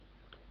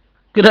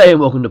G'day and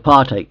welcome to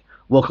Partake.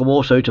 Welcome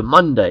also to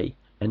Monday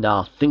and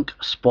our Think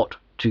Spot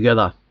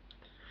together.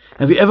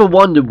 Have you ever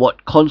wondered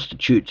what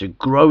constitutes a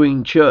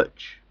growing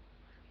church?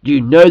 Do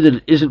you know that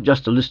it isn't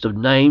just a list of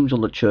names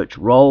on the church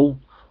roll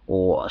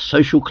or a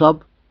social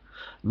club?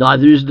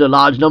 Neither is it a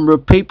large number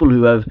of people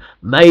who have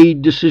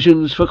made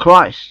decisions for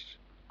Christ.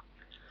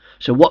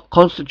 So what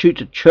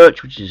constitutes a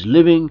church which is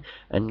living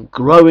and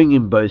growing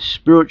in both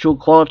spiritual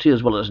quality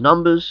as well as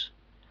numbers?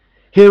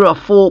 Here are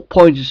 4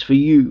 pointers for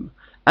you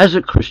as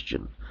a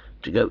Christian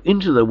to go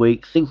into the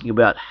week thinking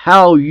about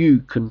how you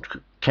can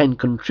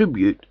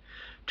contribute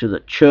to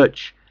the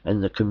church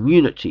and the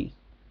community.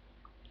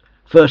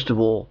 First of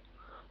all,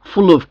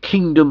 full of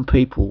kingdom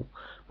people,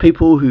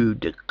 people who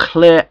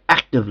declare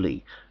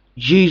actively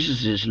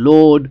Jesus is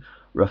Lord,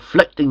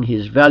 reflecting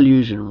his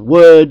values in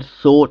word,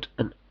 thought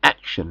and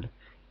action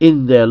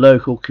in their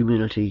local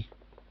community.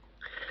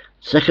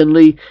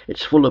 Secondly,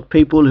 it's full of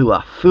people who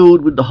are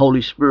filled with the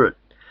Holy Spirit.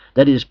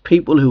 That is,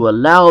 people who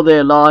allow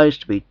their lives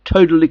to be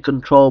totally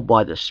controlled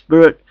by the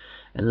Spirit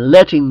and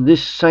letting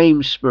this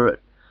same Spirit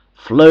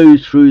flow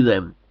through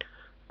them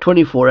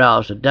 24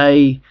 hours a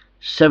day,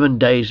 7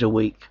 days a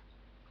week.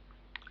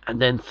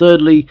 And then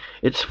thirdly,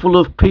 it's full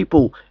of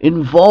people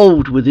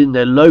involved within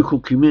their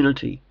local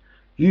community,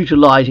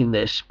 utilizing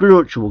their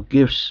spiritual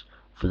gifts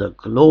for the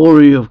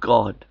glory of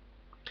God.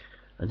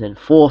 And then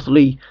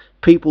fourthly,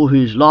 people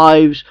whose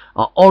lives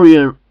are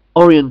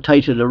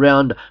orientated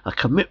around a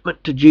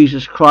commitment to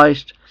Jesus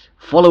Christ,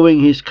 following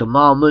his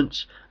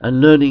commandments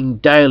and learning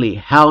daily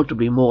how to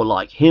be more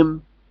like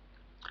him,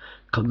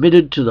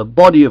 committed to the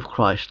body of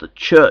Christ, the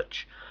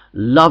church,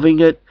 loving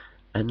it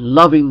and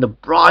loving the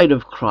bride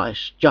of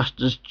Christ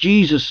just as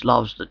Jesus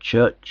loves the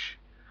church,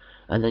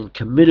 and then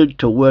committed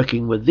to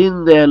working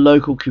within their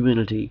local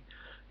community,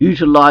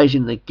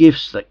 utilizing the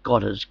gifts that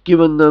God has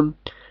given them,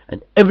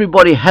 and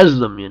everybody has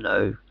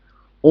them,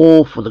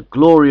 all for the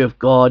glory of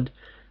God,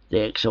 the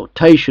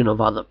exaltation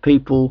of other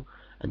people,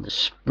 and the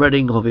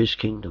spreading of his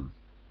kingdom.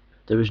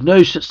 There is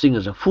no such thing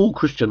as a full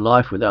Christian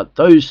life without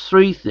those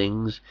 3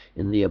 things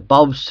in the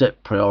above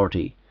set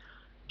priority: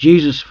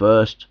 Jesus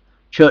first,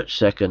 church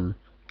second,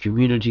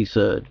 community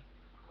third.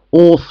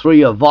 All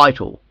 3 are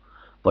vital,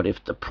 but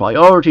if the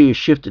priority is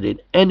shifted in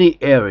any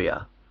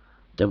area,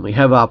 then we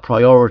have our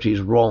priorities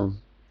wrong.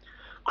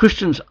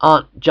 Christians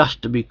aren't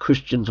just to be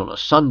Christians on a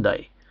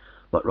Sunday,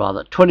 but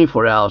rather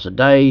 24 hours a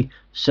day,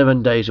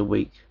 7 days a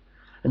week.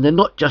 And they're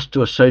not just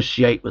to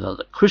associate with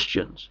other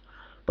Christians,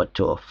 but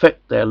to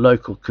affect their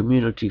local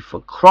community for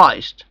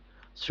Christ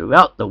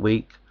throughout the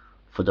week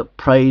for the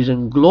praise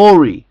and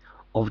glory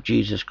of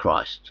Jesus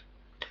Christ.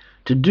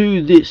 To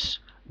do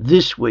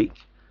this week,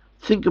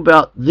 think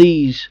about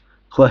these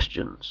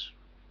questions.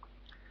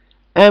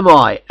 Am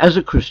I, as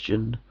a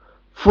Christian,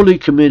 fully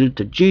committed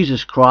to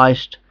Jesus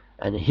Christ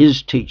and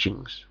his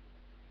teachings?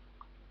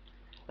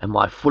 Am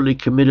I fully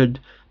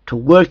committed to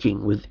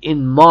working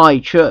within my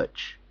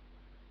church?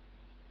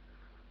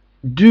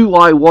 Do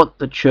I want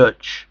the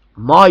church,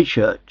 my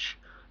church,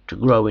 to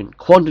grow in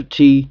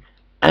quantity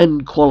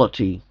and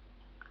quality?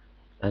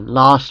 And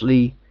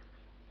lastly,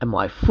 am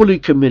I fully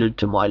committed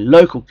to my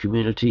local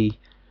community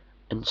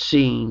and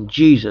seeing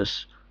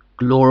Jesus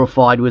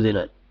glorified within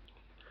it?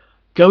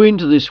 Go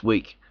into this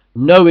week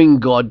knowing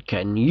God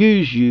can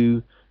use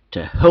you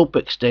to help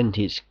extend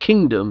his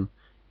kingdom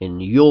in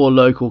your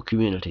local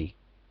community.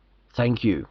 Thank you.